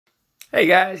Hey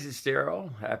guys, it's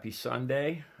Daryl. Happy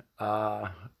Sunday. I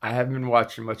haven't been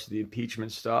watching much of the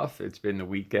impeachment stuff. It's been the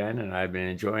weekend and I've been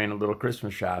enjoying a little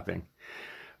Christmas shopping.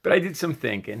 But I did some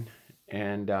thinking,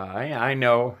 and I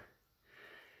know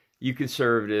you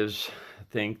conservatives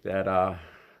think that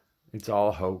it's all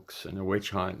a hoax and a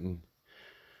witch hunt, and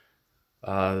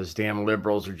those damn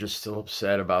liberals are just still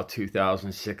upset about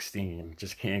 2016.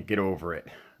 Just can't get over it.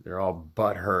 They're all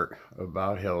butthurt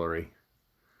about Hillary.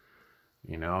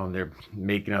 You know, and they're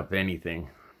making up anything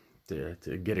to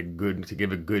give a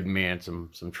good man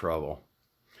some trouble.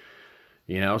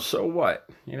 So what?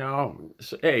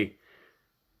 Hey,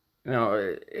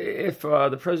 if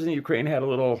the president of Ukraine had a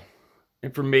little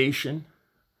information,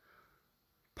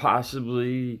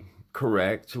 possibly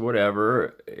correct,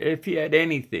 whatever, if he had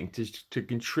anything to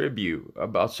contribute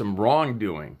about some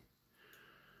wrongdoing,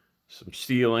 some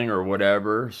stealing or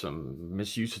whatever, some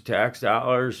misuse of tax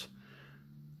dollars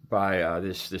by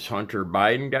this Hunter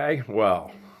Biden guy,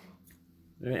 well,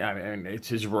 I mean, it's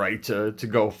his right to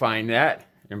go find that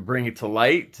and bring it to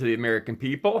light to the American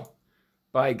people,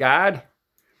 by God.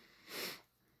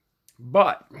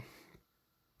 But you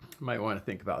might want to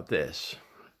think about this.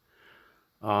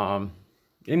 In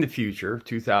the future,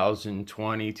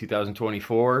 2020,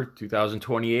 2024,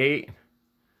 2028,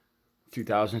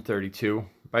 2032,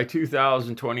 by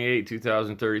 2028,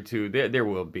 2032, there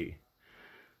will be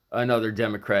another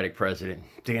Democratic president.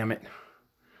 Damn it.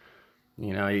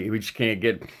 We just can't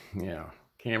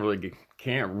can't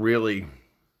really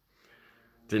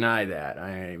deny that.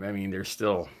 I mean, there's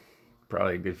still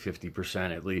probably a good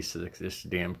 50% at least of this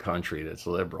damn country that's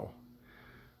liberal,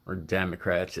 or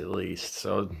Democrats at least.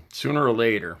 So sooner or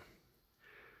later,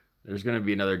 there's going to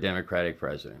be another Democratic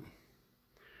president.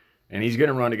 And he's going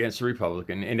to run against a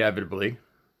Republican, inevitably.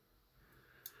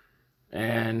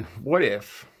 And what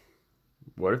if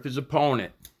his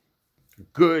opponent, a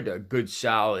good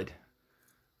solid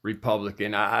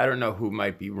Republican, I don't know who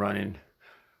might be running.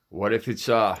 What if it's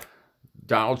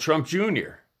Donald Trump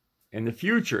Jr. in the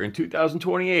future, in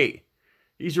 2028?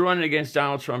 He's running against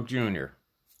Donald Trump Jr.,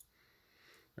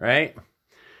 right?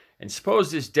 And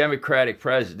suppose this Democrat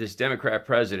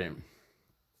president,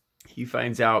 he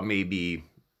finds out maybe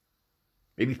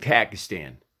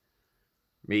Pakistan,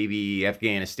 maybe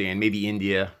Afghanistan, maybe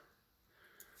India,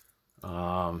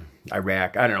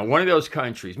 Iraq, I don't know, one of those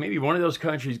countries, maybe one of those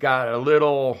countries got a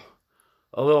little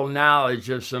knowledge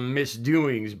of some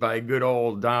misdoings by good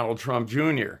old Donald Trump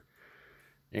Jr.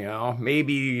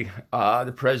 Maybe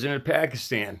the president of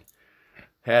Pakistan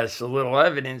has a little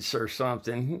evidence or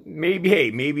something.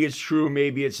 Maybe it's true,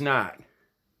 maybe it's not.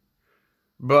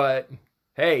 But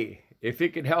hey, if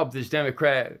it could help this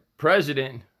Democrat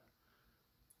president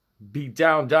beat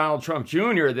down Donald Trump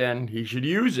Jr., then he should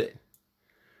use it.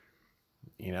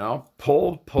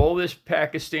 Pull this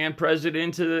Pakistan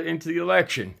president into the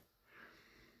election.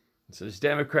 So this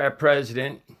Democrat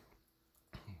president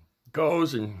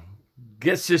goes and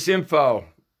gets this info,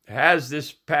 has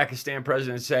this Pakistan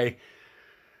president say,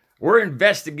 we're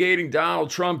investigating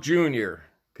Donald Trump Jr.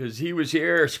 because he was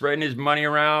here spreading his money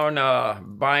around,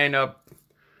 buying up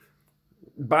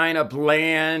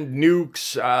land,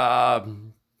 nukes,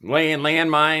 laying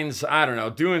landmines, I don't know,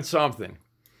 doing something.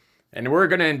 And we're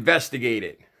going to investigate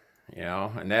it,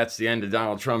 and that's the end of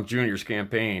Donald Trump Jr.'s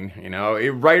campaign,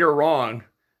 right or wrong,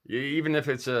 even if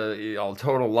it's a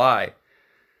total lie,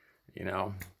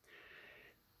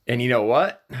 And you know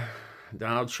what?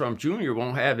 Donald Trump Jr.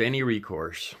 won't have any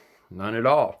recourse, none at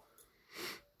all.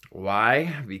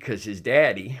 Why? Because his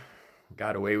daddy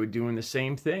got away with doing the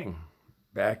same thing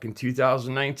back in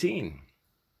 2019.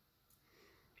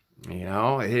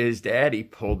 His daddy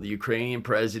pulled the Ukrainian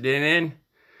president in.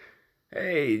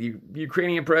 Hey, the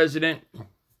Ukrainian president,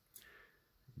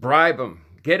 bribe him.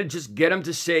 Just get him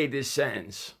to say this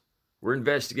sentence. We're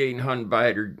investigating Hunter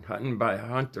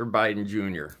Biden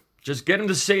Jr. Just get him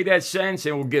to say that sentence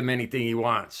and we'll give him anything he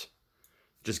wants.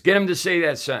 Just get him to say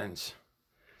that sentence.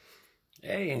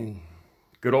 Hey, and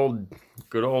good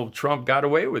old Trump got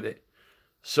away with it.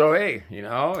 So hey,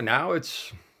 now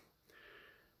it's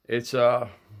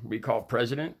we call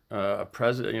president,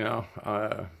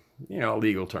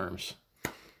 legal terms.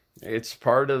 It's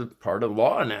part of the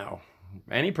law now.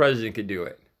 Any president could do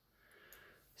it.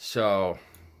 So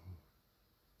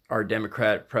our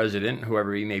Democrat president,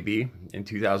 whoever he may be, in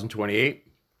 2028,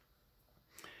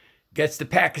 gets the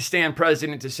Pakistan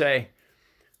president to say,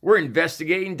 we're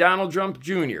investigating Donald Trump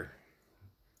Jr.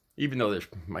 Even though of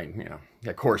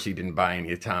course he didn't buy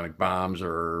any atomic bombs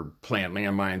or plant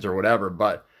landmines or whatever,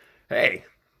 but hey,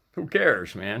 who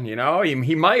cares, man?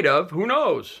 He might have, who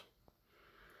knows?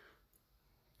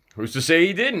 Who's to say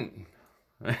he didn't?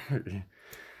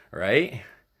 right?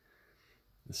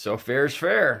 So fair is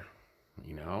fair,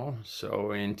 you know.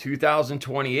 So in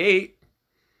 2028,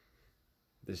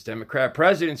 this Democrat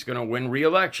president's going to win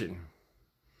re-election.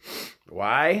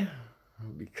 Why?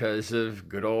 Because of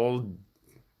good old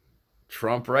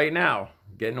Trump right now,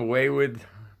 getting away with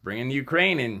bringing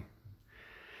Ukraine in.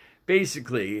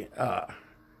 Basically,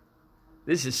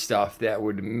 this is stuff that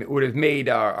would have made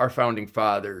our founding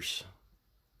fathers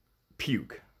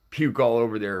puke all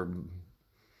over their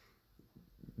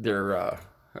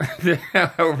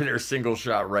over their single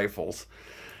shot rifles,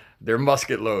 their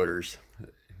musket loaders.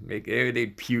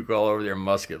 They'd puke all over their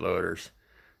musket loaders.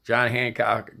 John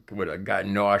Hancock would have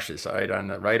gotten nauseous right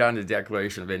on the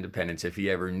Declaration of Independence if he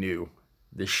ever knew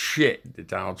the shit that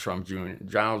Donald Trump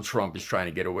is trying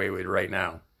to get away with right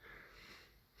now.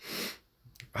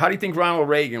 How do you think Ronald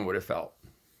Reagan would have felt?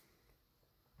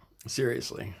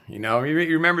 Seriously, you know, you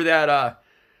remember that?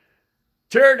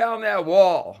 Tear down that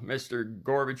wall, Mr.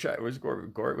 Gorbachev. Was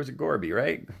it Gorby,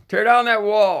 right? Tear down that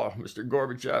wall, Mr.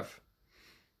 Gorbachev.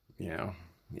 You know,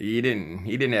 he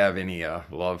didn't have any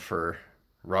love for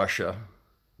Russia,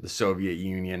 the Soviet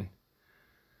Union.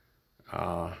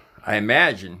 I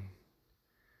imagine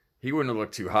he wouldn't have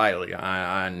looked too highly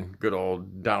on good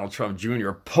old Donald Trump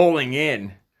Jr. pulling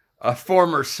in a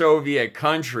former Soviet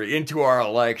country into our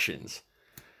elections.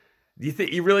 Do you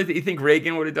think you think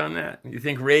Reagan would have done that? You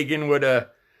think Reagan would have?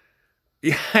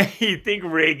 Yeah, you think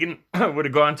Reagan would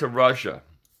have gone to Russia?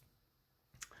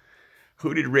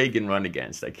 Who did Reagan run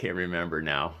against? I can't remember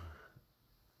now.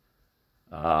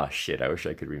 Shit, I wish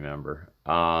I could remember.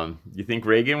 You think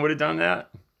Reagan would have done that?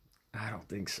 I don't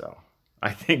think so.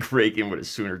 I think Reagan would have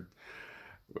sooner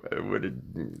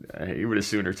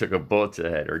took a bullet to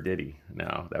the head, or did he?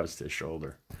 No, that was to his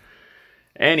shoulder.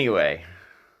 Anyway,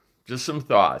 just some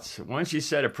thoughts. Once you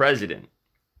set a precedent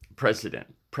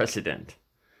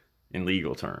in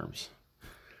legal terms,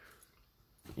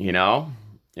 you know,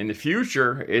 in the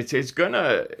future, it's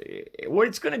gonna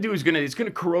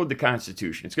corrode the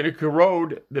Constitution. It's gonna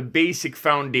corrode the basic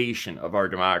foundation of our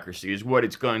democracy. Is what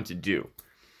it's going to do.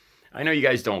 I know you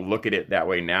guys don't look at it that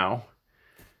way now.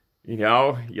 You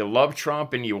know, you love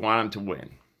Trump and you want him to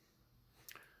win.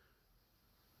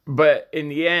 But in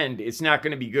the end, it's not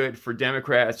going to be good for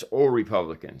Democrats or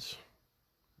Republicans.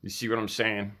 You see what I'm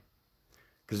saying?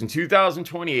 Because in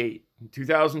 2028,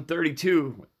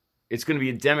 2032, it's going to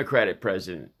be a Democratic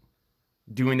president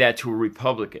doing that to a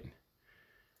Republican.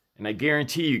 And I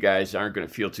guarantee you guys aren't going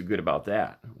to feel too good about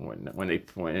that when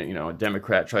you know, a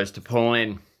Democrat tries to pull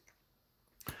in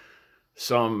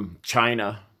some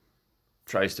China,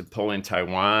 tries to pull in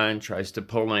Taiwan, tries to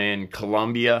pull in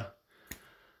Colombia,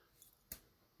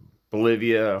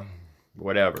 Bolivia,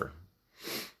 whatever.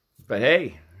 But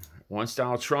hey, once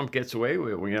Donald Trump gets away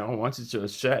with it, you know, once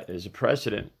it's set as a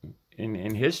precedent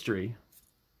in history,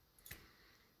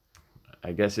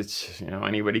 I guess it's, you know,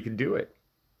 anybody could do it.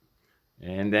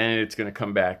 And then it's going to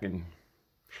come back and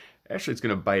actually it's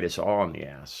going to bite us all in the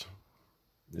ass,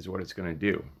 is what it's going to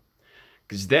do.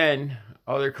 Because then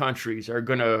other countries are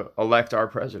going to elect our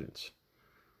presidents.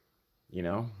 You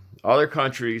know, other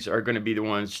countries are going to be the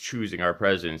ones choosing our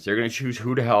presidents. They're going to choose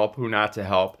who to help, who not to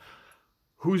help,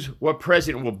 what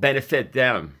president will benefit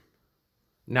them,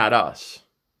 not us.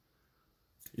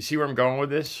 You see where I'm going with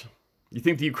this? You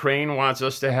think the Ukraine wants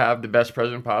us to have the best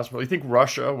president possible? You think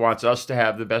Russia wants us to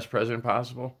have the best president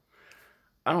possible?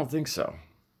 I don't think so.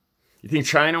 You think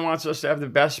China wants us to have the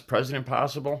best president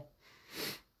possible?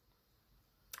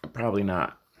 Probably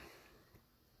not.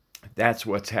 That's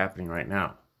what's happening right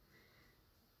now.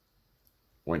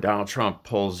 When Donald Trump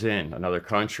pulls in another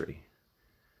country,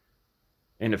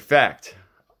 in effect,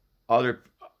 other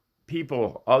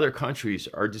countries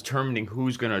are determining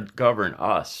who's going to govern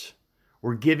us.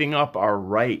 We're giving up our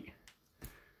right.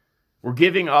 We're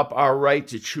giving up our right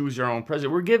to choose our own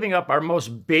president. We're giving up our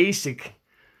most basic,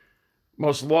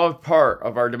 most loved part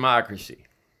of our democracy.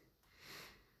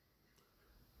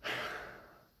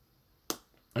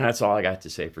 And that's all I got to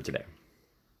say for today.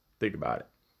 Think about it.